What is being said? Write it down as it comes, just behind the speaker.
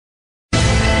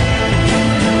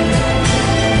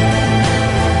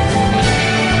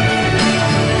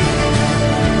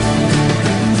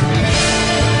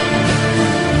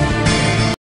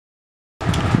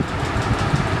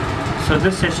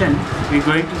this session we're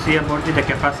going to see about the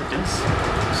capacitance.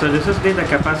 So this is the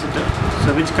capacitor,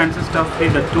 so which consists of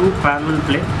the two parallel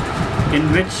plate, in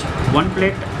which one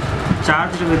plate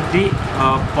charged with the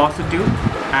positive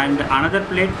and another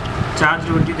plate charged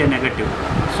with the negative.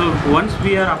 So once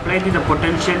we are applying the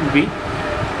potential V,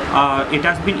 it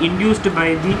has been induced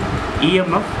by the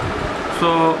EMF.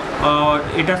 So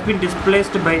it has been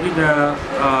displaced by the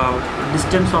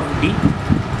distance of d,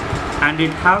 and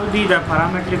it have the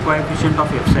parametric coefficient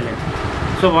of epsilon.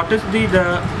 So what is the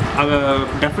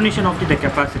definition of the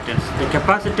capacitance? The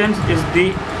capacitance is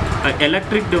the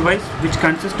electric device which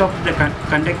consists of the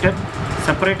conductor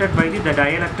separated by the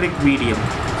dielectric medium.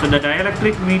 So the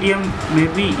dielectric medium may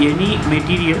be any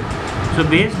material. So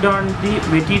based on the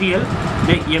material,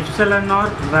 the epsilon r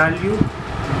value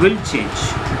will change.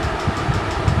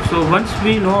 So once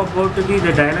we know about the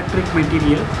dielectric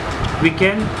material, we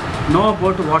can know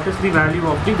about what is the value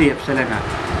of the epsilon r.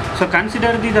 So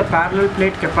consider the parallel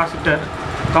plate capacitor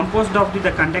composed of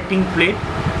the conducting plate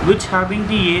which having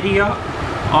the area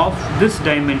of this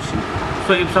dimension.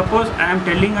 So if suppose I am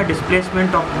telling a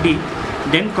displacement of d,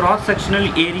 then cross sectional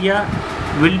area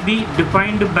will be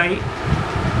defined by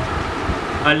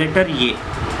a letter A,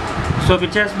 so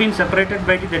which has been separated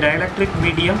by the dielectric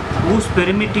medium whose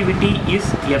permittivity is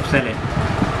epsilon.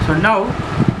 So now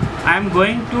I am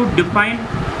going to define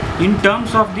in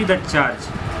terms of the charge.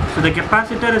 So the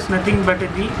capacitor is nothing but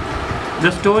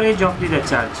the storage of the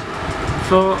charge.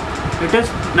 So it is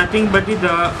nothing but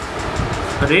the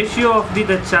ratio of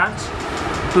the charge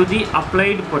to the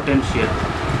applied potential.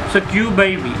 So Q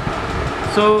by V.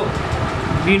 So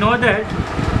we know that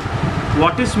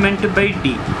what is meant by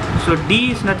D. So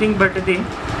D is nothing but the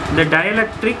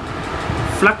dielectric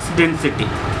flux density.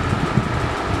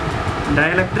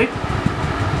 Dielectric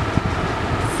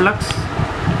flux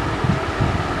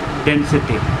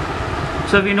density.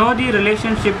 So we know the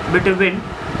relationship between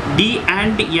D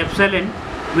and epsilon,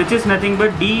 which is nothing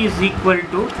but D is equal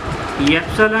to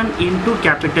epsilon into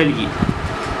capital E.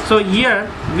 So here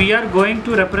we are going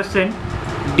to represent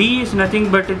D is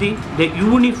nothing but the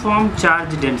uniform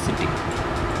charge density.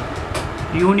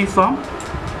 Uniform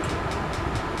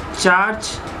charge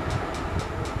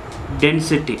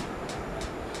density.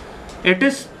 It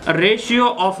is a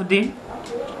ratio of the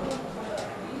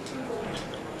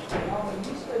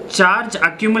charge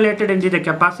accumulated in the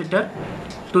capacitor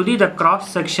to the cross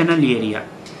sectional area.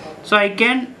 So I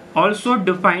can also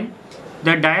define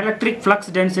the dielectric flux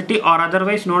density, or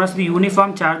otherwise known as the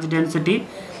uniform charge density.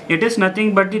 It is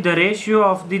nothing but the ratio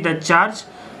of the charge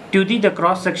to the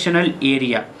cross sectional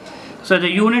area. So the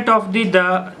unit of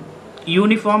the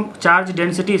uniform charge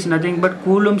density is nothing but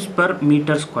coulombs per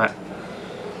meter square.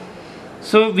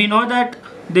 So we know that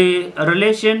the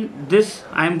relation, this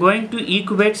I am going to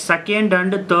equate second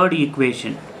and third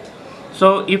equation.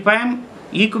 So if I am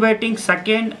equating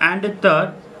second and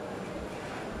third,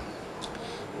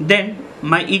 then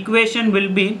my equation will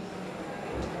be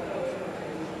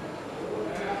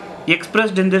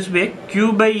expressed in this way: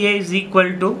 Q by A is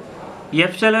equal to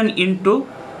epsilon into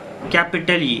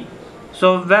capital E.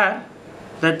 So where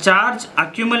the charge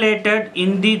accumulated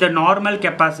in the normal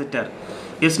capacitor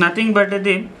is nothing but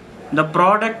the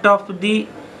product of the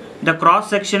cross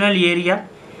sectional area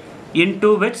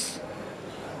into which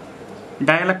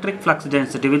dielectric flux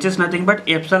density, which is nothing but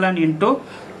epsilon into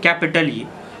capital E.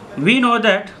 We know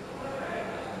that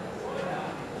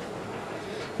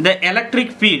the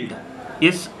electric field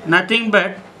is nothing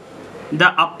but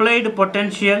the applied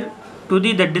potential to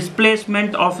the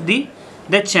displacement of the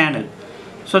channel.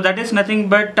 So that is nothing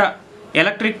but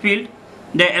electric field.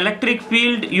 The electric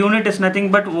field unit is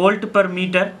nothing but volt per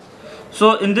meter.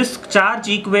 So in this charge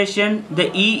equation,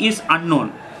 the E is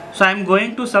unknown. So I am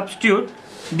going to substitute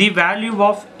the value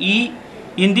of E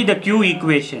in the Q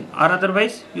equation, or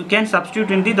otherwise you can substitute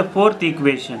in the fourth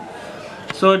equation.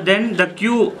 So then the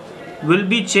Q will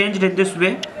be changed in this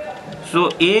way. So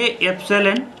A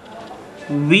epsilon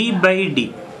V by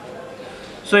D.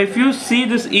 So if you see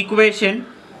this equation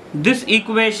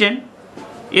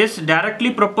is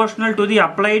directly proportional to the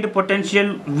applied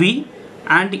potential V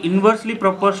and inversely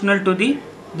proportional to the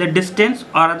distance,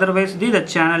 or otherwise the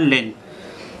channel length.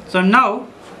 So now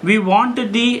we want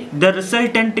the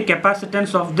resultant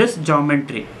capacitance of this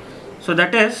geometry. So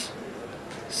that is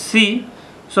C.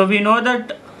 So we know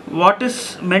that what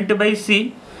is meant by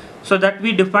C, so that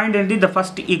we defined in the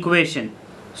first equation,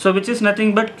 so which is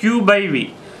nothing but Q by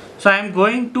V. So I am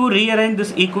going to rearrange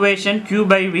this equation Q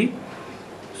by V.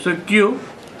 So Q,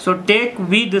 so take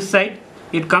V this side,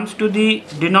 it comes to the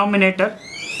denominator.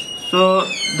 So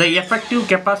the effective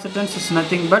capacitance is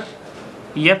nothing but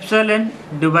epsilon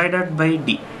divided by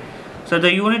D. So the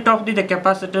unit of the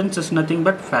capacitance is nothing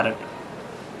but farad.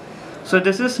 So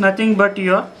this is nothing but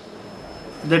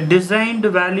the designed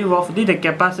value of the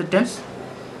capacitance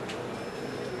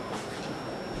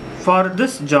for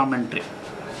this geometry.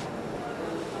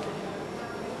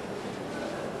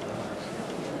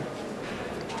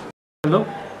 Hello,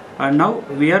 and now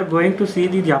we are going to see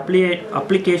the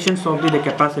applications of the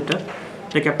capacitor.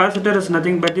 The capacitor is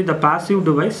nothing but the passive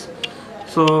device.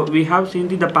 So we have seen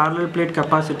the parallel plate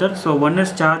capacitor. So one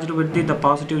is charged with the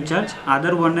positive charge,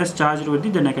 other one is charged with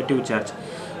the negative charge.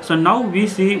 So now we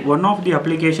see one of the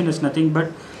application is nothing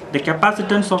but the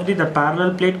capacitance of the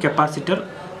parallel plate capacitor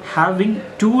having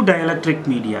two dielectric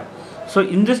media. So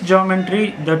in this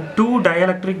geometry, the two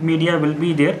dielectric media will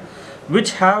be there,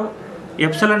 which have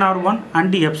epsilon R1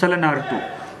 and the epsilon R2.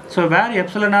 So where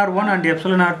epsilon R1 and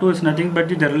epsilon R2 is nothing but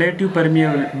the relative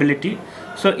permeability.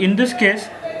 So in this case,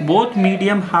 both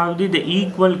medium have the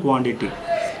equal quantity.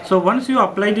 So once you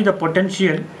apply the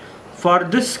potential, for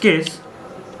this case,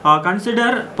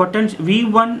 consider potential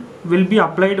V1 will be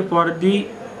applied for the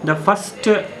first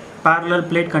parallel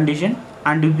plate condition,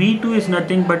 and V2 is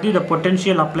nothing but the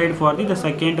potential applied for the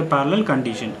second parallel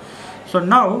condition. So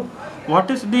now what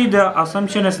is the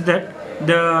assumption is that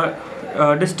the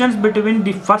distance between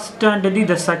the first and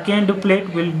the second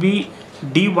plate will be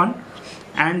D1,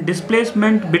 and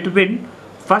displacement between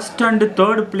first and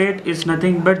third plate is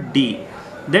nothing but D.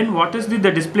 Then what is the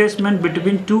displacement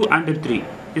between 2 and 3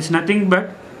 is nothing but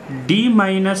D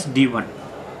minus D1.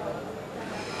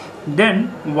 Then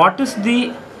what is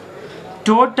the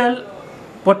total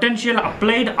potential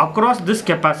applied across this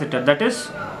capacitor, that is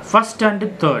first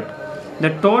and third? The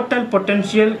total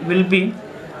potential will be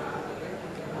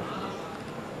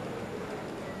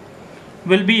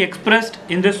expressed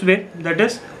in this way, that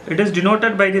is, it is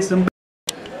denoted by the symbol.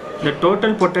 The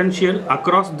total potential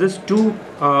across this two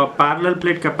parallel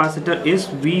plate capacitor is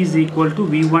V is equal to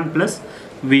V1 plus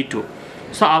V2.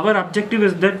 So our objective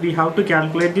is that we have to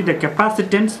calculate the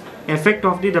capacitance effect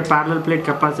of the parallel plate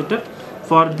capacitor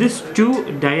for this two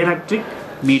dielectric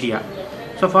media.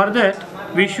 So for that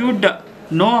we should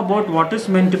know about what is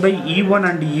meant by E1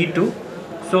 and E2.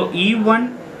 So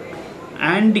E1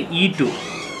 and E2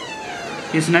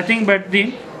 is nothing but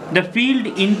the field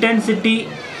intensity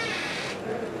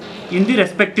in the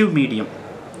respective medium.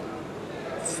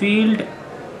 Field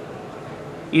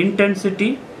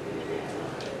intensity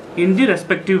in the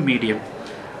respective medium.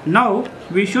 Now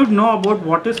we should know about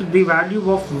what is the value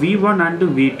of V1 and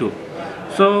V2.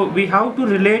 So we have to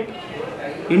relate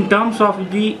in terms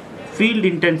of the field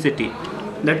intensity,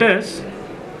 that is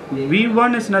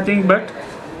V1 is nothing but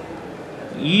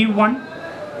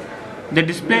E1, the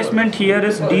displacement here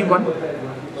is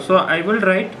D1, so I will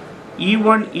write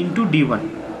E1 into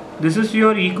D1. This is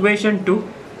your equation 2.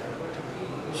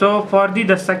 So for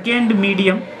the second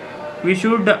medium, we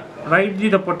should write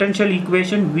the potential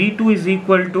equation V2 is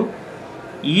equal to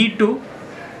E2,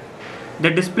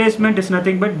 the displacement is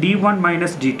nothing but D1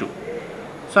 minus D2.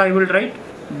 So I will write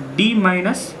D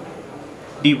minus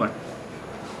D1.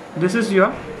 This is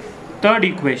your third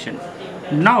equation.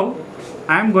 Now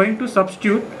I am going to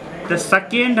substitute the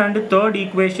second and third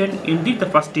equation in the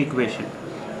first equation.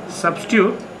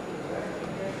 Substitute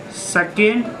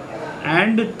second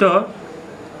and third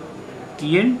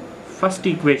in first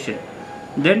equation.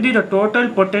 Then the total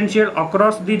potential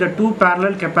across the two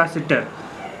parallel capacitor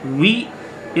V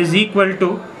is equal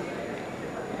to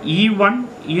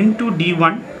E1 into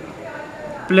D1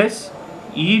 plus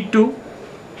E2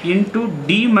 into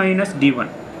D minus D1.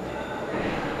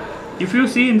 If you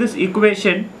see in this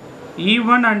equation,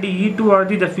 E1 and E2 are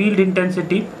the field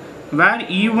intensity, where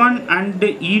E1 and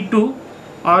E2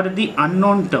 are the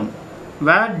unknown term,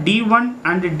 where D1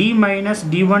 and D minus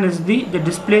D1 is the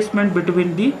displacement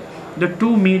between the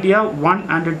two media 1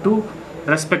 and 2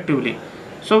 respectively.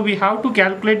 So we have to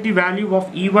calculate the value of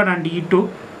E1 and E2.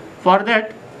 For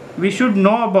that we should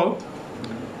know about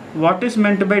what is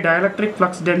meant by dielectric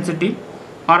flux density,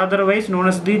 or otherwise known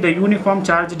as the uniform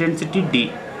charge density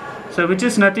D. So which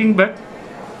is nothing but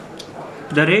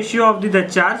the ratio of the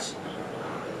charge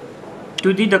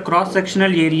to the cross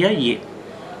sectional area A,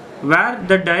 where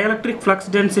the dielectric flux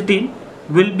density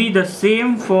will be the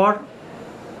same for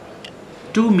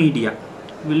two media,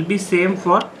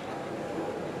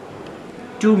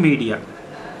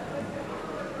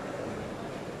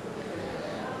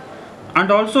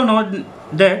 and also know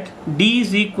that D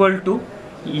is equal to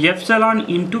epsilon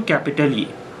into capital E.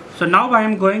 So now I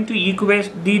am going to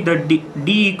equate the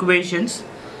D equations.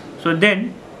 So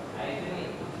then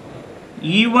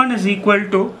E1 is equal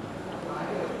to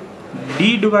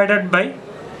D divided by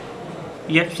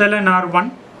epsilon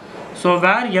R1. So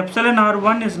where epsilon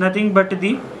R1 is nothing but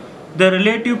the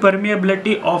relative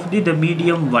permeability of the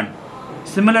medium 1.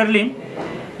 Similarly,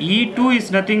 E2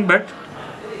 is nothing but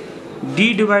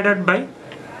d divided by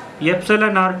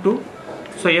epsilon R2.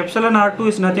 So epsilon R2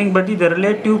 is nothing but the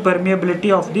relative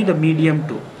permeability of the medium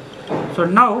 2. So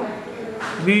now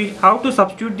we have to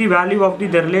substitute the value of the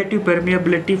relative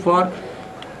permeability for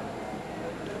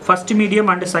first medium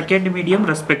and second medium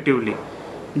respectively.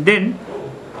 Then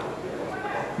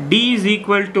D is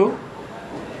equal to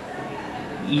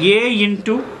A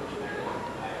into,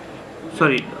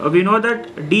 we know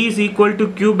that D is equal to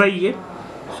Q by A.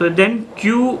 So then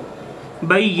Q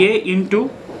by A into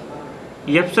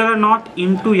epsilon naught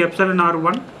into epsilon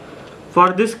R1.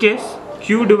 For this case,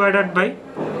 Q divided by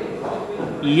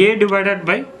A divided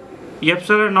by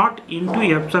epsilon naught into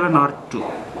epsilon R2.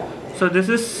 So this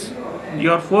is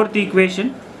your fourth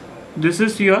equation. This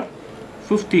is your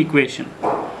fifth equation.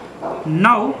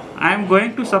 Now I am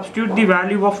going to substitute the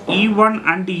value of E1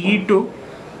 and E2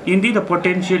 in the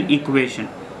potential equation.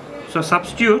 So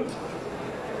substitute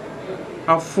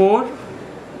of 4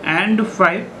 and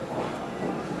 5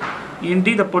 in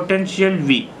the potential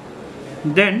V.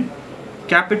 Then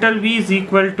capital V is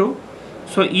equal to,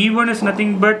 so E1 is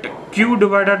nothing but Q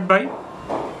divided by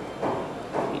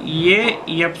A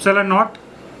epsilon naught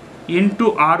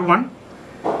into R1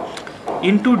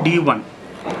 into D1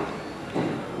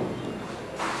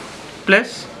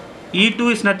 plus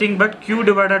E2 is nothing but Q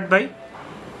divided by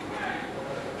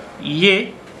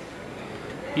A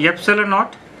epsilon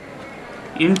naught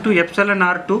into epsilon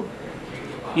R2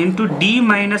 into D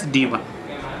minus D1.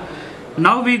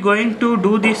 Now we are going to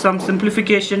do some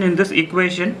simplification in this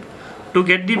equation to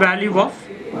get the value of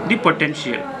the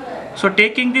potential. So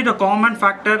taking the common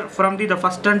factor from the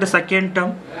first and the second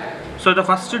term. So the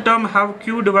first term have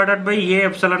Q divided by A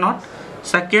epsilon naught.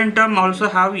 Second term also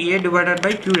have A divided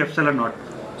by Q epsilon naught.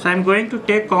 So I am going to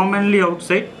take commonly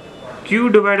outside Q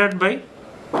divided by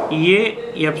A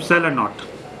epsilon naught.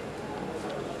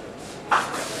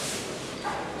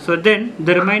 So then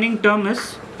the remaining term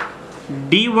is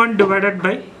D1 divided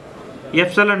by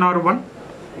epsilon R1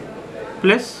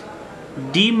 plus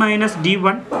D minus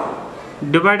D1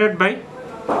 divided by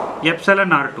epsilon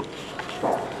R2.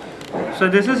 So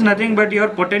this is nothing but your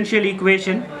potential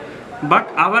equation, but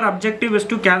our objective is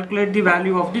to calculate the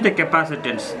value of the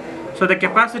capacitance. So the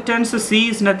capacitance C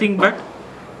is nothing but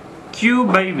Q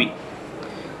by V.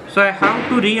 So I have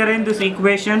to rearrange this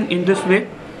equation in this way.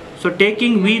 So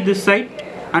taking V this side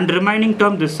and remaining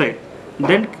term this side,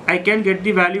 then I can get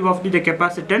the value of the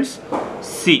capacitance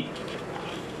C.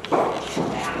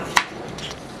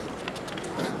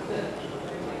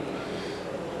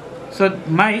 So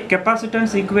my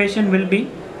capacitance equation will be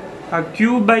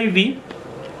Q by V,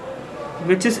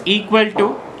 which is equal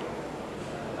to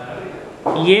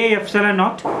A epsilon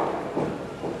naught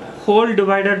whole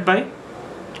divided by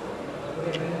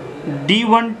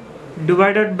D1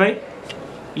 divided by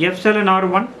epsilon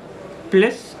R1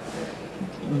 plus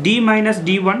D minus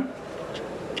D1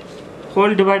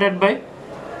 whole divided by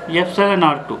epsilon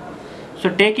R2. So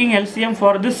taking LCM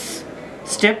for this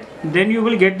step, then you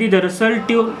will get the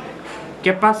resultant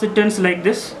capacitance like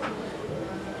this: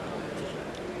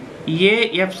 A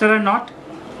epsilon naught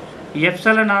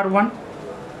epsilon R1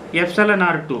 epsilon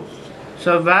R2.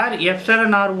 So where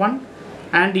epsilon R1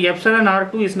 and epsilon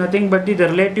R2 is nothing but the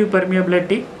relative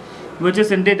permeability, which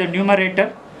is in the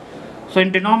numerator. So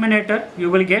in denominator you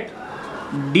will get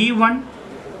D1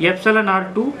 epsilon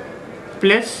R2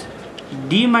 plus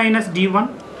D minus D1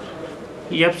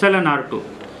 epsilon R2.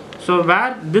 So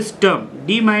where this term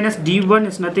D minus D1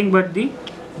 is nothing but the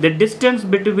distance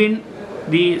between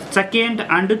the second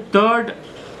and third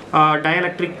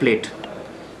dielectric plate.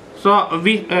 So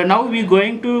we now we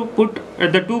going to put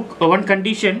one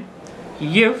condition: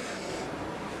 if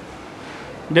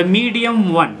the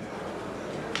medium 1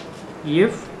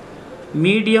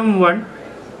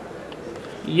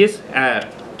 is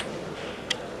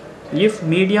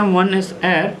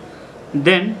air,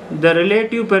 then the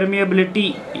relative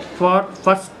permeability for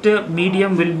first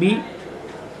medium will be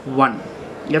 1.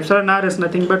 Epsilon r is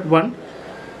nothing but 1.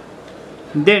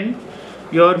 Then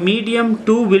your medium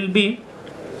 2 will be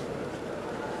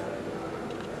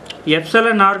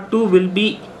epsilon r2 will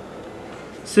be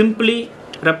simply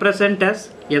represent as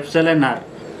epsilon r.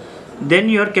 Then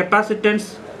your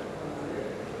capacitance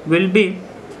will be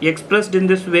expressed in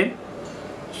this way.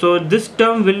 So this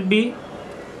term will be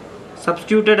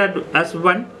substituted as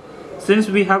 1, since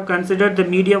we have considered the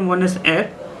medium 1 is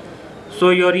air. So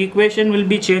your equation will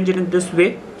be changed in this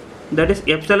way, that is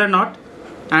epsilon naught,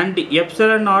 and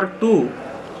epsilon r2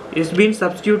 is being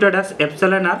substituted as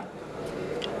epsilon r,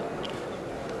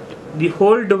 the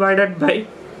whole divided by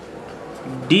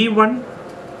d1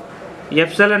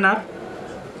 epsilon r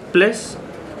plus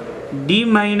d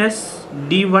minus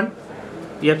d1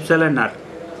 epsilon r.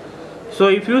 So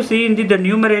if you see in the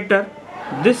numerator,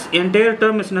 this entire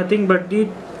term is nothing but the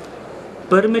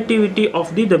permittivity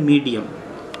of the medium.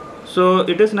 So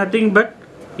it is nothing but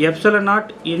epsilon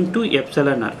naught into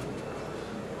epsilon r.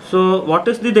 So what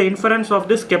is the inference of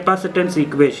this capacitance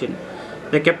equation?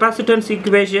 The capacitance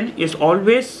equation is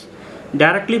always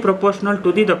directly proportional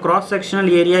to the cross-sectional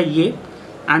area A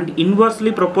and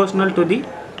inversely proportional to the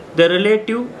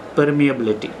relative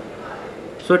permeability.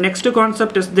 So next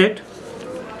concept is that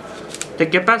the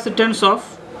capacitance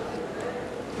of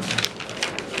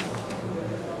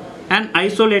an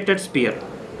isolated sphere.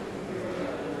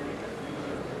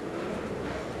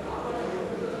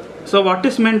 So what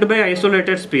is meant by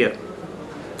isolated sphere?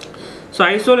 So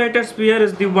isolated sphere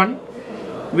is the one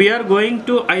we are going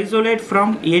to isolate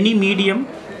from any medium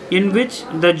in which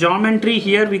the geometry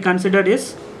here we consider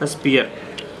is a sphere.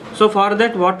 So for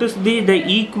that, what is the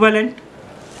equivalent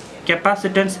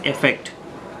capacitance effect?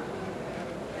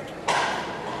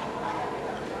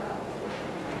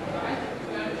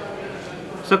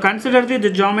 So consider the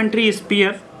geometry is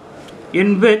sphere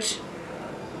in which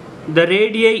the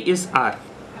radii is r.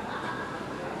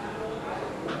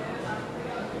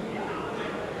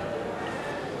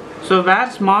 So where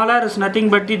small r is nothing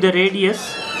but the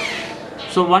radius.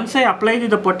 So once I apply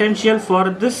the potential for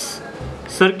this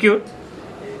circuit,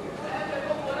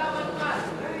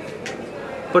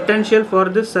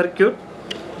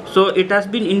 so it has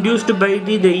been induced by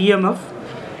the EMF.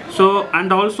 So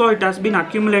and also it has been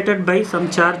accumulated by some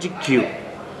charge Q.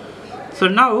 So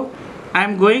now I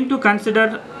am going to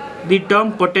consider the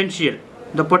term potential.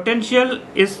 The potential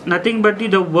is nothing but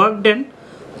the work done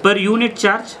per unit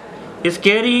charge is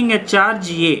carrying a charge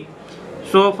A.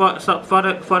 So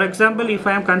for example, if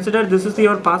I am considered this is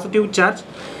your positive charge,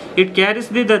 it carries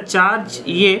the charge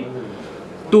A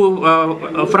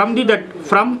to from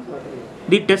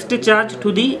the test charge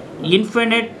to the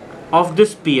infinite of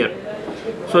this sphere.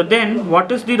 So then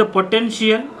what is the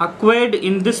potential acquired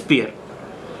in this sphere?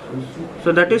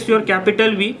 So that is your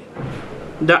capital V.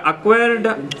 The acquired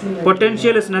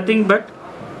potential is nothing but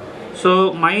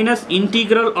so minus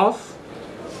integral of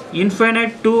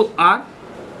infinite to r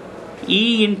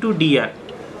E into dr.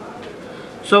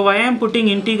 So why I am putting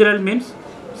integral means,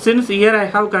 since here I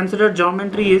have considered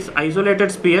geometry is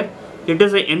isolated sphere, it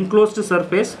is an enclosed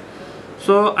surface,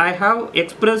 so I have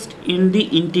expressed in the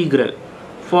integral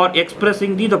for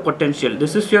expressing the potential.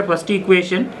 This is your first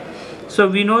equation. So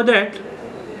we know that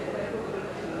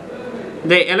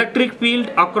the electric field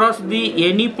across the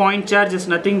any point charge is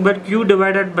nothing but Q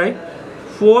divided by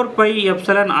 4 pi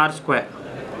epsilon r square.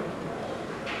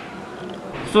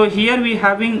 So here we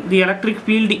having the electric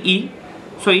field E.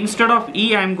 So instead of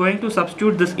E I am going to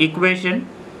substitute this equation.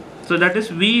 So that is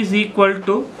V is equal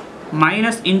to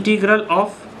minus integral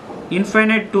of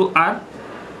infinite to r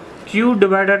Q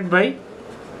divided by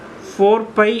 4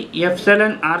 pi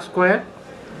epsilon r square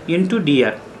into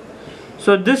dr.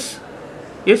 So this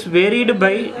is varied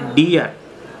by dr.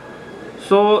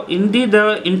 So in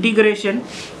the integration,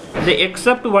 the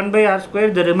except 1 by r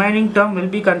square, the remaining term will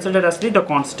be considered as the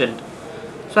constant.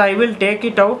 So I will take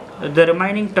it out, the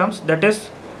remaining terms, that is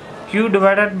Q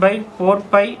divided by 4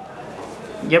 pi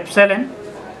epsilon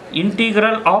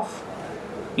integral of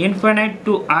infinite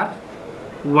to r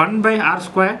 1 by r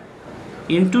square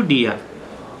into dr.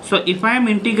 So if I am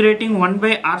integrating 1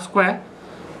 by r square,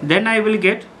 then I will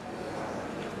get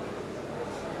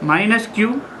minus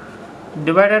Q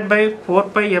divided by 4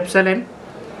 pi epsilon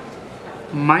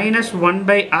minus 1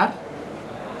 by r.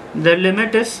 The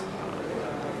limit is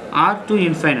r to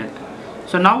infinite.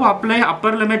 So now apply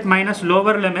upper limit minus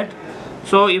lower limit.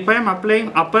 So if I am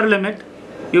applying upper limit,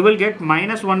 you will get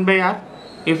minus 1 by r.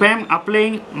 If I am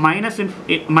applying minus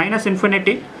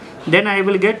infinity, then I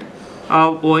will get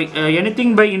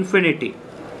anything by infinity.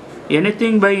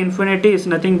 Anything by infinity is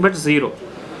nothing but 0.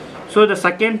 So the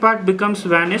second part becomes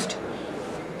vanished.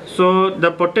 So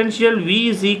the potential V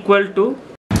is equal to,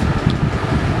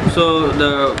 so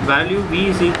the value V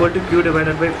is equal to Q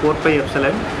divided by 4 pi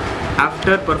epsilon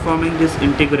after performing this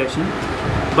integration.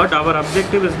 But our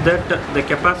objective is that the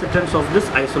capacitance of this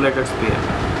isolated sphere.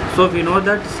 So we know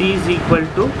that C is equal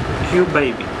to Q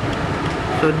by V.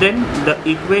 So then the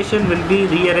equation will be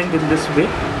rearranged in this way.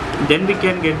 Then we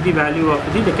can get the value of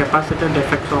the capacitant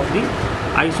effects of the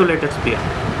isolated sphere.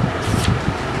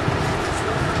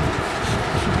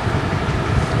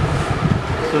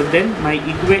 So then my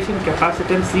equation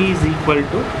capacitance C is equal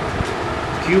to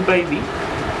Q by V.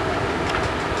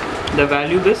 The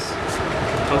value is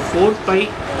 4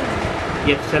 pi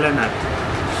epsilon r.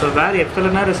 So where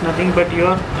epsilon r is nothing but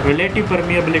your relative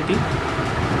permeability.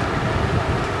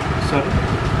 Sorry.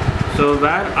 So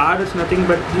where r is nothing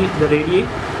but the radii.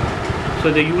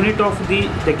 So the unit of the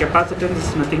capacitance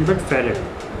is nothing but farad.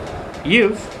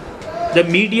 If the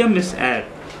medium is air,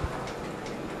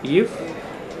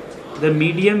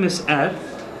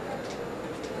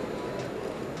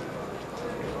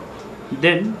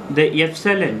 then the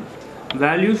epsilon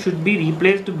value should be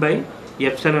replaced by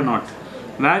epsilon naught,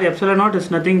 where epsilon naught is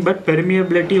nothing but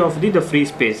permeability of the free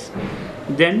space.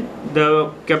 Then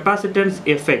the capacitance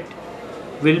effect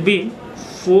will be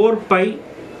 4 pi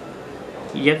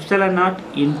epsilon naught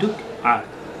into r.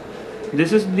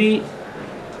 This is the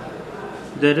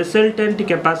resultant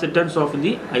capacitance of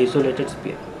the isolated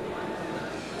sphere.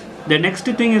 The next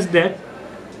thing is that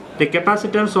the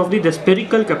capacitance of the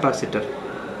spherical capacitor.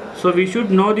 So we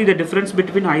should know the difference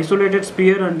between isolated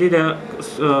sphere and the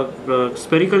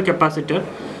spherical capacitor.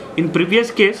 In previous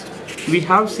case, we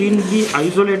have seen the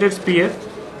isolated sphere,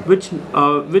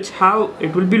 which have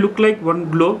it will be look like one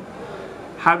globe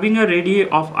having a radii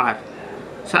of r.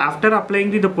 So after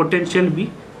applying the potential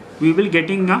V, we will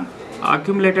getting a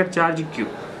accumulated charge Q.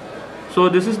 So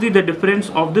this is the difference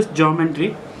of this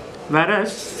geometry.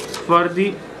 Whereas for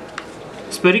the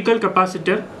spherical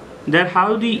capacitor, there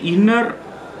have the inner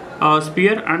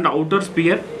sphere and outer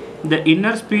sphere. The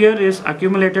inner sphere is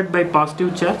accumulated by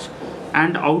positive charge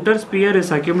and outer sphere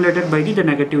is accumulated by the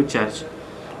negative charge,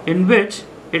 in which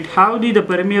it have the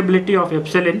permeability of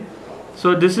epsilon.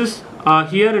 So this is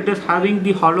here it is having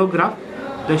the hollow graph.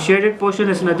 The shaded portion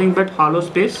is nothing but hollow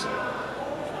space.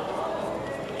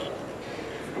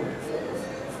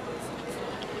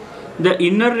 The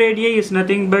inner radii is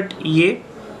nothing but A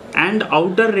and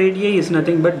outer radii is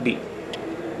nothing but B.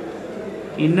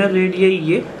 Inner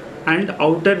radii A and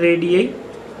outer radii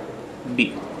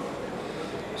B.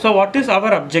 So what is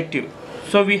our objective?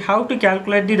 So we have to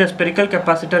calculate the spherical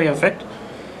capacitor effect,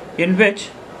 in which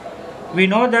we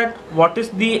know that what is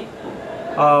the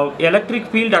electric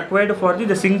field acquired for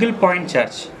the single point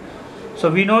charge.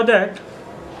 So we know that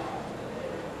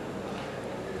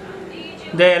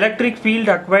the electric field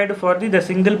acquired for the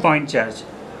single point charge,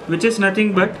 which is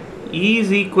nothing but E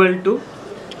is equal to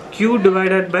Q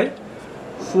divided by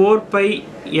 4 pi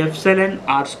epsilon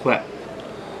r square.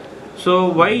 So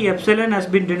why epsilon has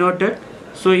been denoted?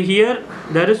 So here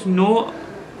there is no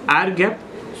air gap,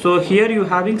 so here you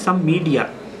having some media.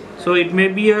 So it may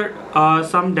be a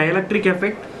some dielectric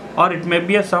effect, or it may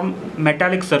be a some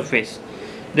metallic surface.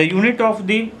 The unit of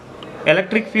the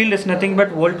electric field is nothing but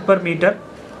volt per meter.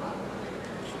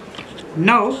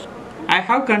 Now I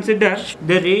have considered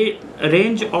the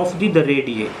range of the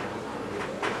radii.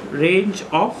 Range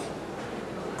of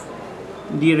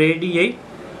the radii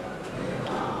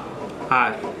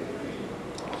r.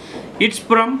 It's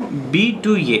from B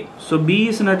to A. So B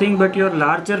is nothing but your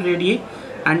larger radii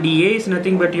and A is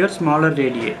nothing but your smaller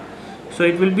radii. So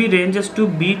it will be ranges to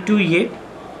B to A.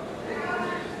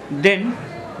 Then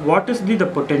what is the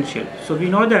potential? So we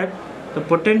know that the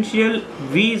potential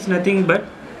V is nothing but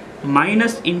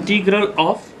minus integral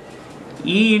of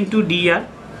E into dr.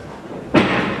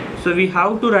 So we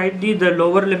have to write the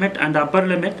lower limit and upper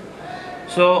limit.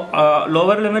 So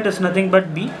lower limit is nothing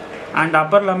but B and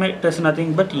upper limit is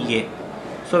nothing but A.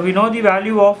 So we know the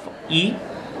value of E.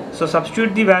 So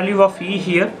substitute the value of E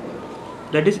here,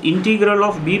 that is integral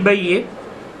of B by A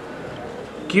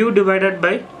Q divided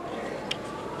by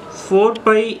 4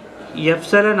 pi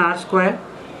epsilon r square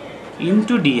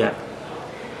into dr.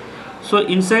 So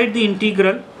inside the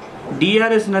integral,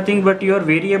 dr is nothing but your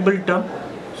variable term.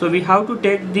 So we have to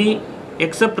take the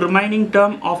except remaining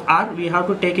term of r, we have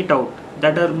to take it out.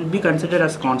 That will be considered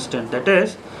as constant. That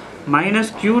is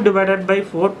minus q divided by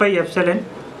 4 pi epsilon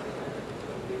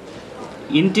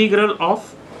integral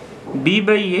of b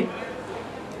by a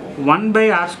 1 by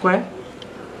r square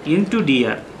into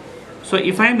dr. So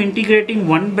if I am integrating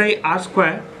 1 by r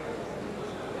square,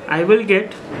 I will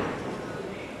get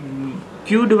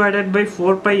q divided by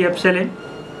 4 pi epsilon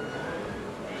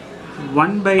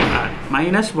 1 by r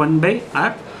minus 1 by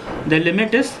r. The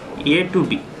limit is a to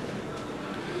b.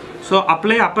 So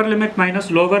apply upper limit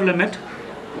minus lower limit,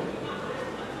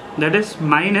 that is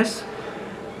minus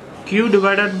q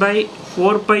divided by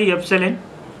 4 pi epsilon.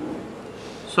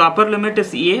 So upper limit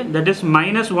is a, that is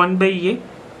minus 1 by a.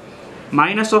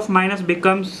 Minus of minus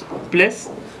becomes plus,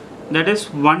 that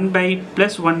is 1 by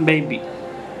plus 1 by b.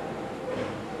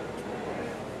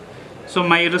 So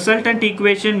my resultant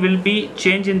equation will be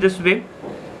changed in this way.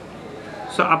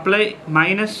 So apply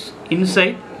minus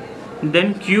inside,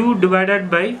 then q divided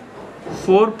by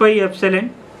 4 pi epsilon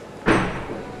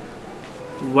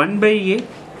 1 by a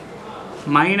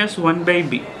minus 1 by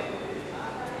B.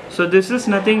 So this is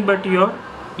nothing but your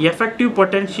effective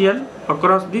potential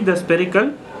across the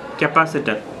spherical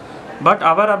capacitor. But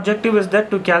our objective is that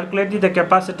to calculate the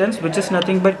capacitance, which is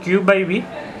nothing but Q by V.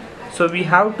 So we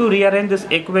have to rearrange this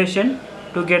equation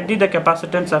to get the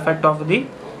capacitance effect of the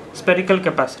spherical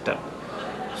capacitor.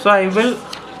 So I will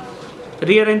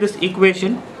rearrange this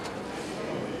equation,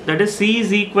 that is C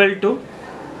is equal to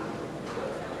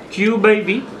Q by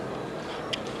V.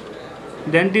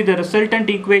 Then the resultant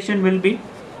equation will be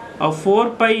a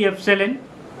 4 pi epsilon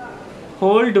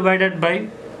whole divided by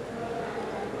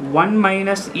 1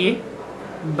 minus A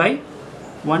by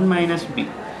 1 minus B.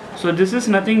 So this is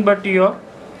nothing but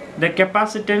the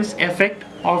capacitance effect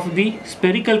of the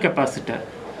spherical capacitor.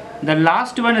 The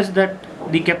last one is that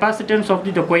the capacitance of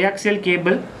the coaxial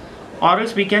cable, or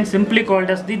else we can simply call it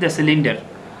as the cylinder.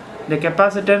 The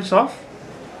capacitance of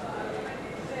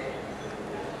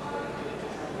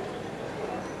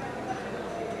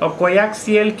a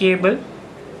coaxial cable,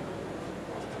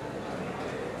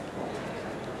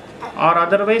 or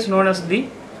otherwise known as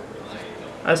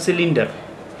a cylinder.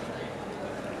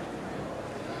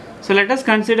 So let us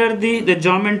consider the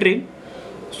geometry.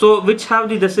 So which have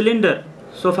the cylinder.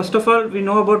 So first of all, we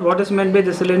know about what is meant by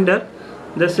the cylinder.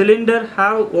 The cylinder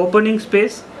have opening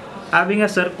space having a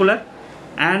circular,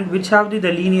 and which have the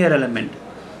linear element.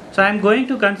 So I am going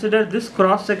to consider this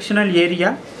cross sectional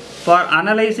area for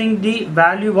analyzing the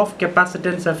value of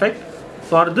capacitance effect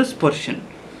for this portion.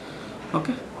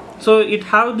 Okay. So it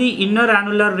have the inner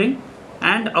annular ring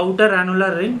and outer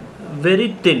annular ring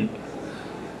very thin.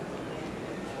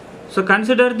 So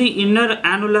consider the inner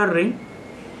annular ring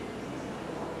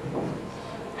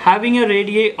having a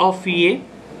radii of A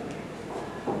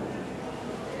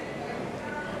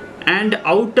and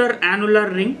outer annular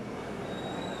ring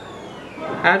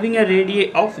having a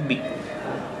radii of B.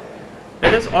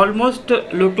 Let us almost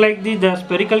look like the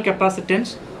spherical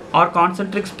capacitance or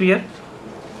concentric sphere,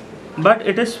 but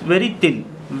it is very thin,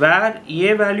 where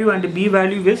A value and B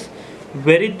value is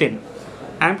very thin.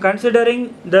 I am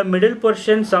considering the middle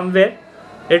portion somewhere.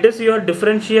 It is your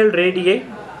differential radii,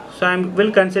 so I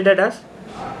will consider it as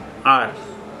R.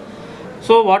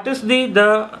 So what is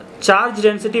the charge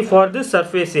density for this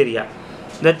surface area?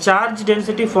 The charge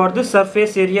density for this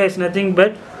surface area is nothing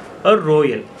but a rho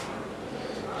L.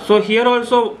 So here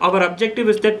also our objective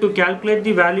is that to calculate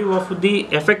the value of the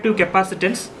effective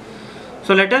capacitance.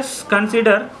 So let us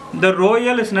consider the rho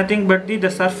L is nothing but the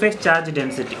surface charge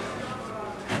density.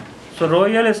 So rho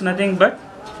L is nothing but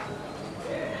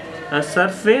a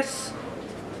surface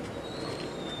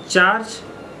charge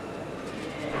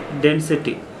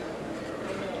density.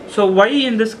 So why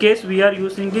in this case we are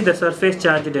using the surface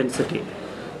charge density?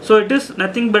 So it is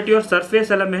nothing but your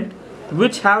surface element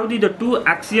which have the two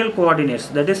axial coordinates,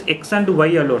 that is x and y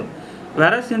alone,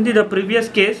 whereas in the previous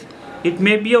case it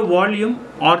may be a volume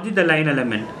or the line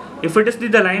element. If it is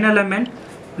the line element,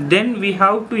 then we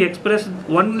have to express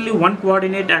only one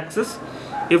coordinate axis.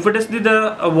 If it is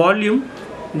the volume,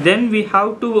 then we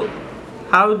have to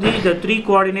have the three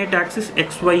coordinate axis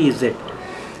x, y, z.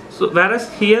 So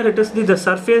whereas here it is the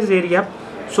surface area,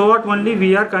 so what only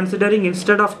we are considering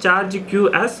instead of charge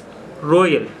q as rho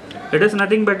L. It is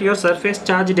nothing but your surface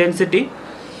charge density.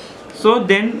 So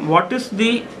then what is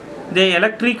the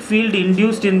electric field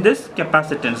induced in this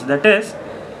capacitance? That is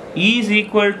E is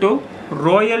equal to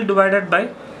rho L divided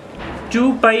by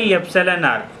 2 pi epsilon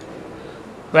R.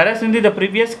 Whereas in the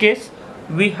previous case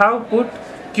we have put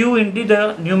Q into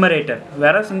the numerator,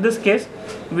 whereas in this case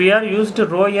we are used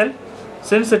rho L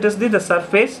since it is the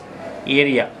surface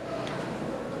area.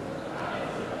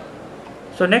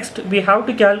 So next we have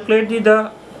to calculate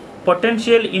the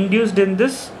potential induced in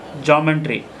this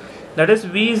geometry, that is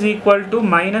V is equal to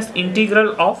minus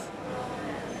integral of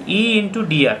E into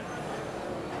dr.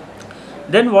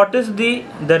 Then what is the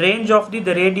range of the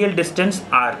radial distance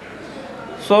R?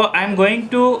 So I am going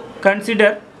to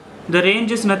consider the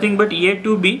range is nothing but A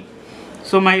to B.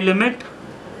 So my limit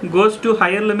goes to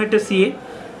higher limit is A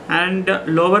and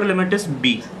lower limit is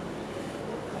B.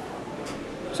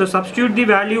 So substitute the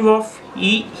value of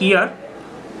E here,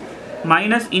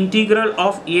 minus integral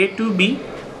of A to B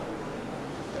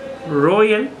rho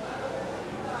L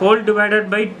whole divided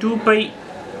by 2 pi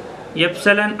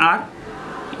epsilon R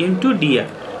into dr.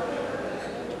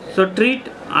 So treat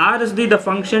R is the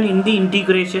function in the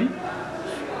integration,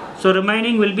 so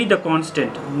remaining will be the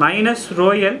constant, minus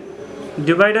rho L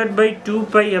divided by 2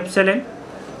 pi epsilon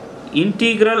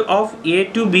integral of A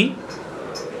to B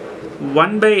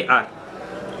 1 by R.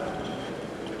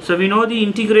 So we know the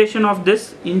integration of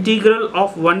this integral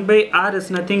of 1 by R is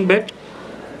nothing but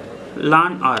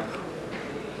ln R.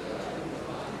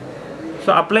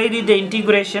 So apply the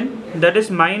integration, that is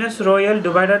minus rho L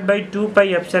divided by 2 pi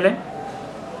epsilon.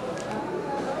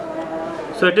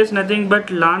 So it is nothing but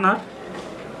ln r.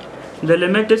 The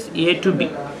limit is a to b.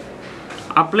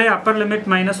 Apply upper limit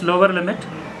minus lower limit,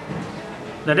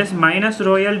 that is minus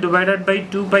rho L divided by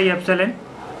 2 pi epsilon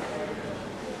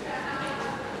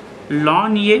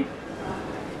ln a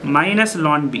minus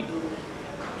ln b,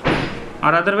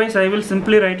 or otherwise I will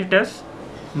simply write it as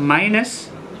minus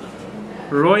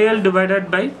rho L divided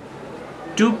by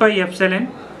 2 pi epsilon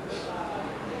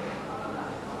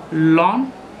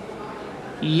ln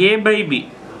a by b.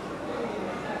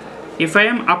 If I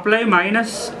am apply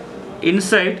minus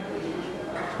inside,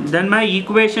 then my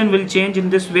equation will change in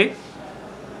this way: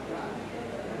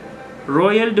 rho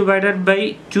L divided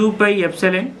by 2 pi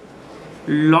epsilon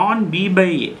ln b by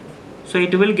a. So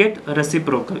it will get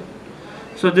reciprocal.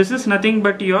 So this is nothing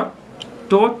but your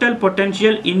total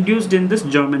potential induced in this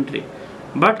geometry.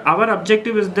 But our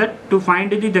objective is that to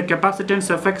find the capacitance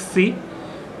effect C,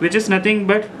 which is nothing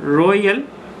but rho L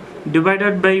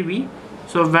divided by V.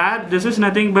 So where this is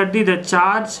nothing but the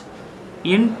charge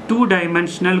in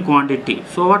two-dimensional quantity.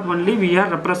 So what only we are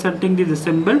representing the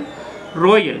symbol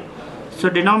rho L. So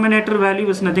denominator value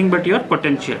is nothing but your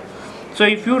potential. So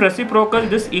if you reciprocal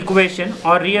this equation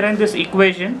or rearrange this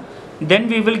equation, then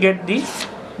we will get the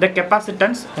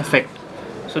capacitance effect.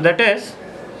 So that is,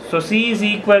 so C is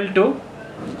equal to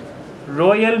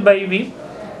rho L by V,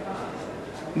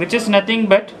 which is nothing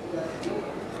but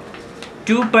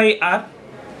 2 pi r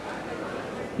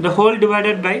the whole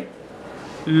divided by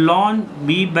ln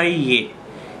b by a.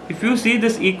 If you see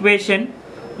this equation,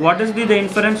 what is the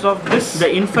inference of this?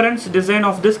 The inference design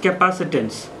of this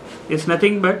capacitance is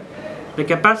nothing but the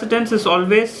capacitance is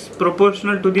always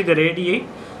proportional to the radii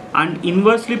and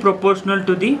inversely proportional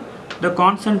to the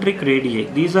concentric radii.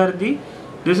 These are the,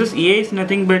 this is A is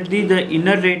nothing but the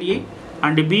inner radii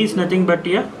and B is nothing but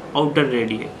a outer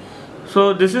radii.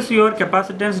 So this is your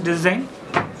capacitance design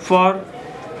for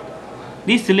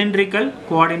the cylindrical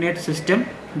coordinate system.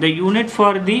 The unit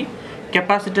for the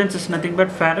capacitance is nothing but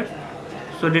farad.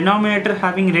 So denominator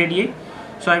having radii,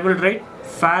 so I will write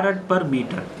farad per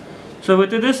meter. So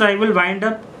with this I will wind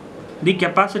up the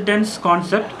capacitance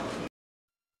concept.